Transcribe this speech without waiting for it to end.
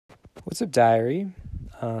What's up, diary?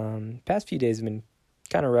 Past few days have been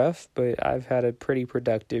kind of rough, but I've had a pretty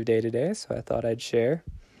productive day today, so I thought I'd share.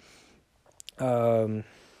 What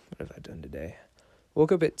have I done today?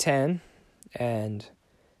 Woke up at 10 and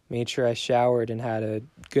made sure I showered and had a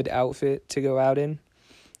good outfit to go out in.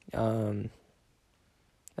 And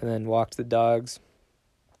then walked the dogs.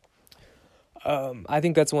 I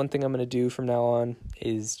think that's one thing I'm going to do from now on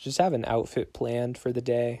is just have an outfit planned for the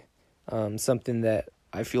day. Something that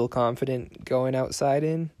I feel confident going outside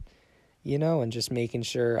in, and just making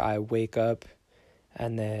sure I wake up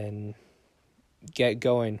and then get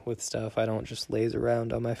going with stuff. I don't just laze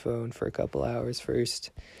around on my phone for a couple hours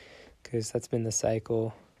first, because that's been the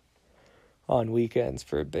cycle on weekends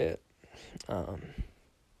for a bit. And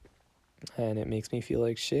it makes me feel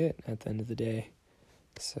like shit at the end of the day.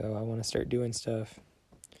 So I want to start doing stuff.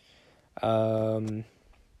 Did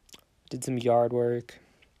some yard work,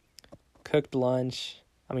 cooked lunch.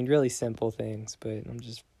 Really simple things, but I'm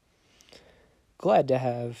just glad to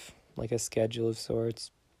have like a schedule of sorts.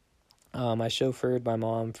 I chauffeured my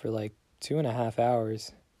mom for like 2.5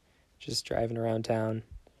 hours, just driving around town.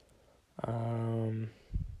 That's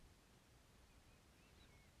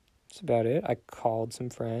about it. I called some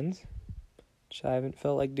friends, which I haven't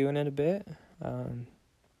felt like doing in a bit.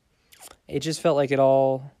 It just felt like it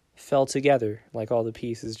all fell together, like all the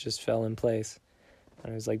pieces just fell in place.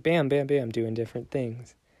 And I was like, bam, bam, bam, doing different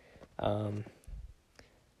things. When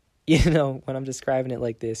I'm describing it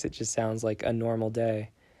like this, it just sounds like a normal day.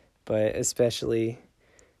 But especially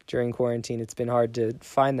during quarantine, it's been hard to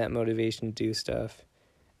find that motivation to do stuff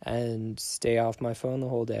and stay off my phone the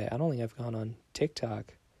whole day. I don't think I've gone on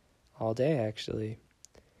TikTok all day, actually,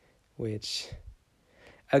 which,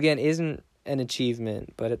 again, isn't an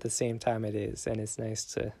achievement, but at the same time it is, and it's nice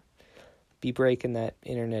to be breaking that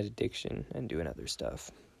internet addiction and doing other stuff.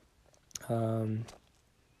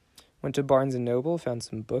 Went to Barnes & Noble, found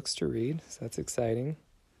some books to read, so that's exciting.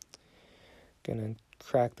 Gonna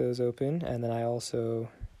crack those open, and then I also,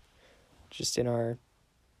 just in our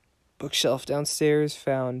bookshelf downstairs,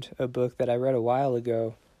 found a book that I read a while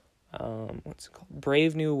ago. What's it called?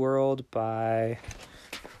 Brave New World by,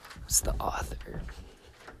 what's the author?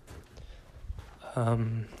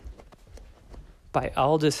 By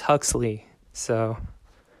Aldous Huxley. So,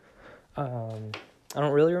 I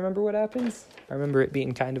don't really remember what happens. I remember it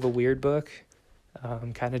being kind of a weird book,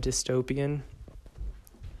 kind of dystopian.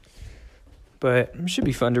 But it should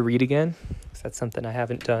be fun to read again, because that's something I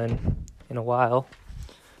haven't done in a while.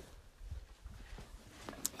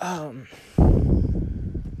 I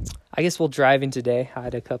guess we'll drive in today. I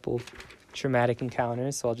had a couple traumatic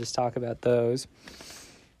encounters, so I'll just talk about those.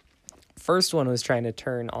 First one was trying to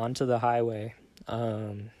turn onto the highway.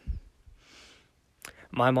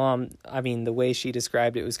 My mom, the way she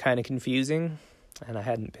described it was kind of confusing, and I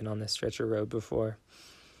hadn't been on this stretch of road before.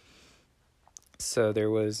 So there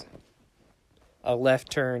was a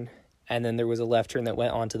left turn, and then there was a left turn that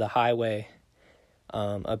went onto the highway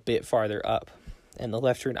a bit farther up. And the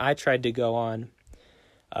left turn I tried to go on,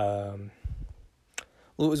 it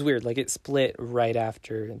was weird. Like, it split right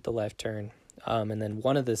after the left turn. And then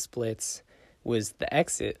one of the splits was the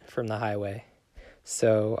exit from the highway.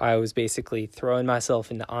 So I was basically throwing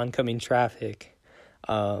myself into oncoming traffic.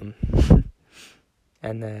 And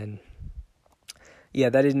then,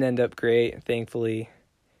 that didn't end up great. Thankfully,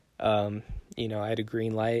 I had a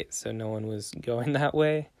green light, so no one was going that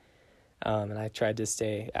way. And I tried to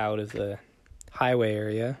stay out of the highway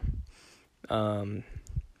area. I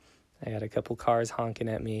had a couple cars honking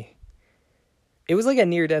at me. It was like a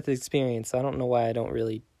near-death experience. I don't know why I don't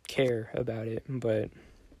really care about it, but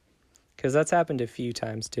because that's happened a few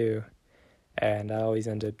times too, and I always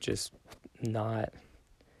end up just not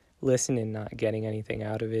listening, not getting anything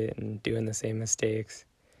out of it, and doing the same mistakes.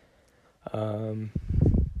 And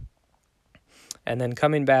then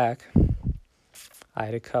coming back, I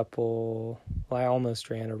had I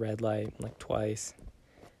almost ran a red light, like twice.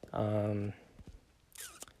 And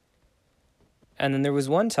then there was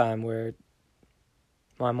one time where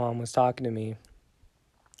my mom was talking to me,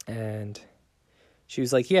 and she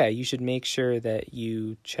was like, yeah, you should make sure that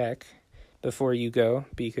you check before you go,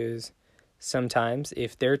 because sometimes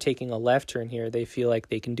if they're taking a left turn here, they feel like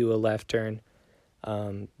they can do a left turn,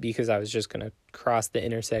 because I was just going to cross the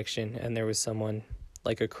intersection, and there was someone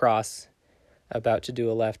like across about to do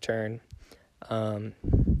a left turn, and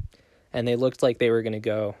they looked like they were going to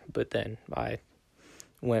go, but then I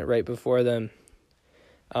went right before them.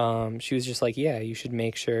 She was just like, yeah, you should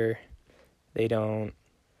make sure they don't,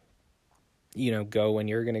 go when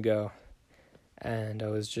you're going to go. And I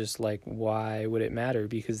was just like, why would it matter?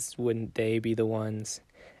 Because wouldn't they be the ones,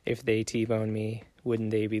 if they T-bone me,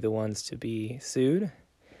 wouldn't they be the ones to be sued?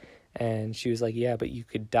 And she was like, yeah, but you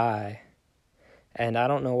could die. And I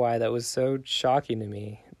don't know why that was so shocking to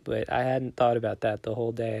me, but I hadn't thought about that the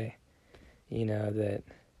whole day, that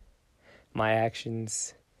my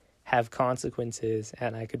actions have consequences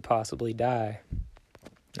and I could possibly die.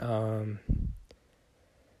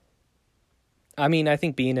 I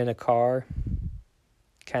think being in a car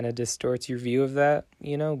kind of distorts your view of that,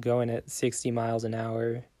 going at 60 miles an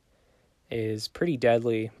hour is pretty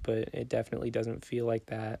deadly, but it definitely doesn't feel like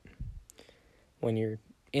that when you're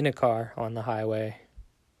in a car on the highway.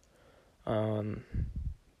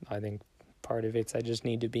 I think part of it's I just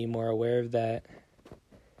need to be more aware of that,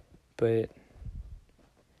 but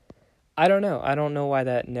I don't know. I don't know why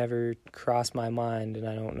that never crossed my mind, and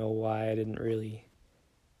I don't know why I didn't really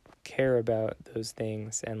care about those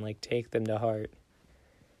things and take them to heart.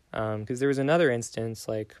 Because there was another instance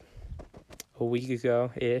a week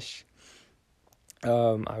ago-ish.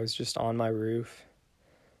 I was just on my roof,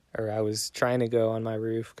 or I was trying to go on my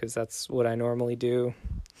roof because that's what I normally do.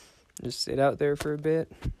 Just sit out there for a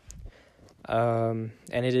bit. And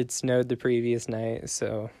it had snowed the previous night,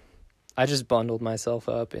 so I just bundled myself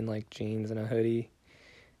up in jeans and a hoodie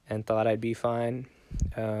and thought I'd be fine.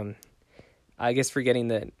 I guess forgetting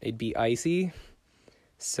that it'd be icy.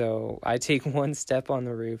 So I take one step on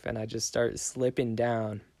the roof and I just start slipping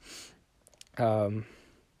down, down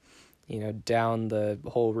the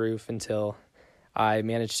whole roof until I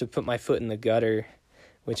managed to put my foot in the gutter,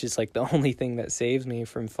 which is the only thing that saves me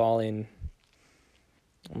from falling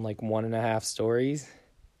 1.5 stories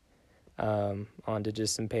onto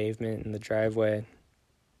just some pavement in the driveway.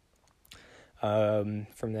 From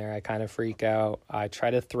there, I kind of freak out. I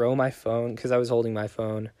try to throw my phone, because I was holding my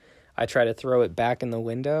phone. I try to throw it back in the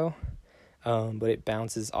window, but it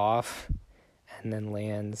bounces off and then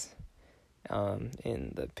lands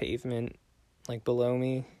in the pavement, below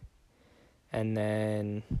me. And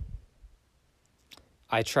then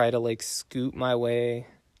I try to, scoot my way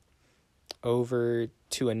over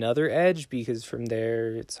to another edge, because from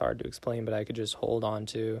there, it's hard to explain, but I could just hold on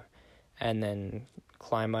to and then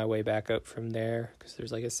climb my way back up from there, because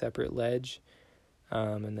there's a separate ledge,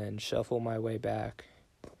 and then shuffle my way back,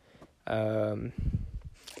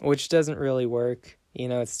 which doesn't really work.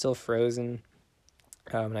 It's still frozen,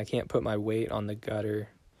 and I can't put my weight on the gutter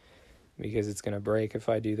because it's going to break if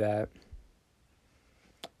I do that.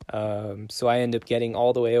 So I end up getting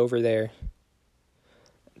all the way over there.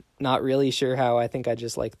 Not really sure how. I think I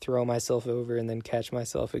just throw myself over and then catch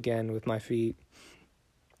myself again with my feet.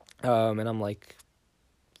 And I'm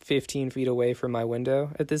 15 feet away from my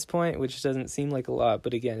window at this point, which doesn't seem like a lot,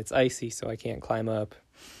 but again, it's icy, so I can't climb up.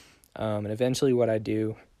 And eventually what I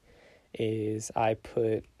do is I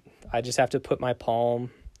just have to put my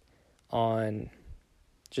palm on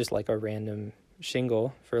just a random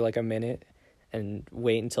shingle for a minute and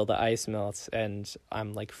wait until the ice melts, and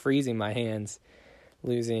I'm freezing my hands,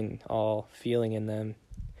 losing all feeling in them.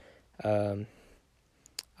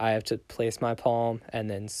 I have to place my palm and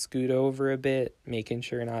then scoot over a bit, making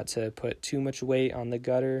sure not to put too much weight on the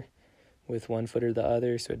gutter with one foot or the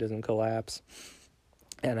other so it doesn't collapse.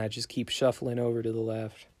 And I just keep shuffling over to the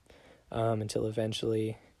left until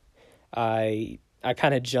eventually I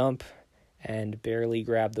kind of jump and barely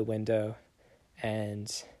grab the window,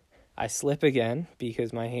 and I slip again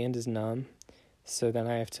because my hand is numb. So then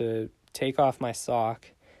I have to take off my sock,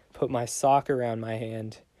 put my sock around my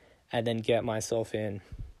hand, and then get myself in.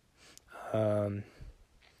 I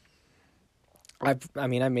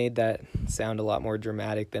made that sound a lot more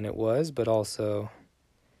dramatic than it was, but also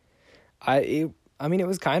it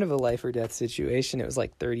was kind of a life or death situation. It was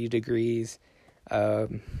 30 degrees.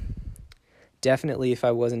 Definitely if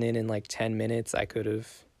I wasn't in 10 minutes, I could have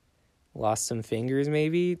lost some fingers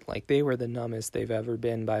maybe. They were the numbest they've ever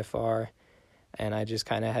been by far. And I just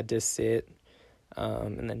kind of had to sit,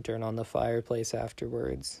 and then turn on the fireplace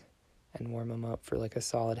afterwards and warm them up for a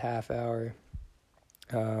solid half hour.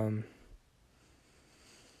 I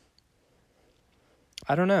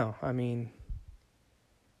don't know.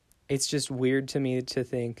 It's just weird to me to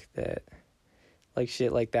think that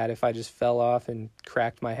shit like that, if I just fell off and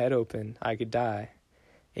cracked my head open, I could die.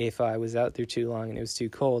 If I was out there too long and it was too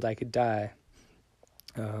cold, I could die.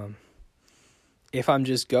 If I'm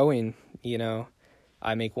just going,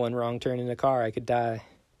 I make one wrong turn in a car, I could die.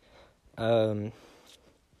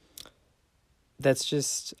 That's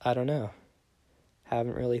just, I don't know.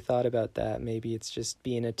 Haven't really thought about that. Maybe it's just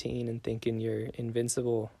being a teen and thinking you're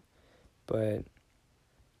invincible, but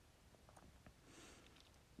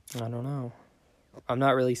I don't know. I'm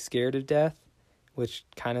not really scared of death, which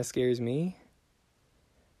kind of scares me.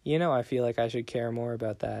 I feel like I should care more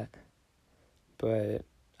about that. but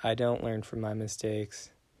I don't learn from my mistakes.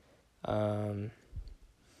 I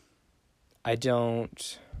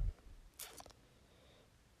don't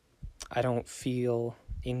feel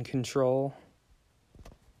in control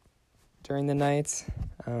during the nights,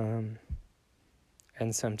 and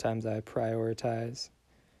sometimes I prioritize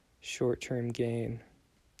short-term gain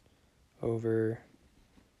over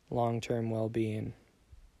long-term well-being,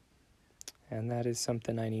 and that is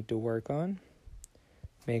something I need to work on.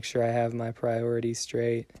 Make sure I have my priorities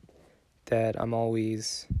straight, that I'm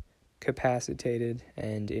always capacitated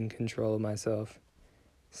and in control of myself,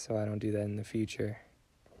 so I don't do that in the future.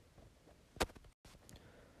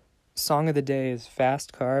 Song of the day is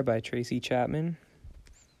Fast Car by Tracy Chapman,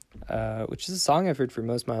 which is a song I've heard for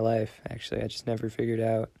most of my life, actually. I just never figured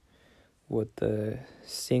out what the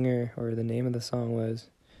singer or the name of the song was.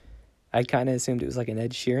 I kind of assumed it was like an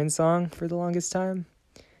Ed Sheeran song for the longest time,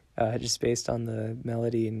 just based on the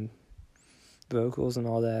melody and vocals and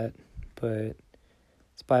all that, but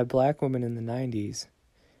it's by a black woman in the 90s,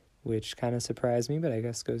 which kind of surprised me, but I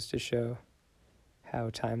guess goes to show how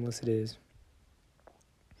timeless it is.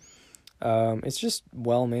 It's just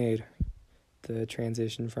well made. The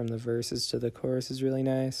transition from the verses to the chorus is really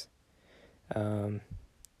nice. Good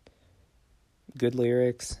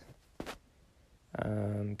lyrics.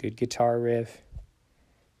 Good guitar riff.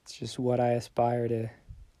 It's just what I aspire to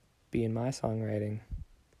be in my songwriting,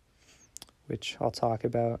 which I'll talk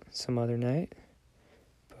about some other night.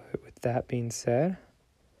 But with that being said, I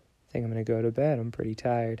think I'm going to go to bed. I'm pretty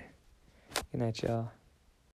tired. Good night, y'all.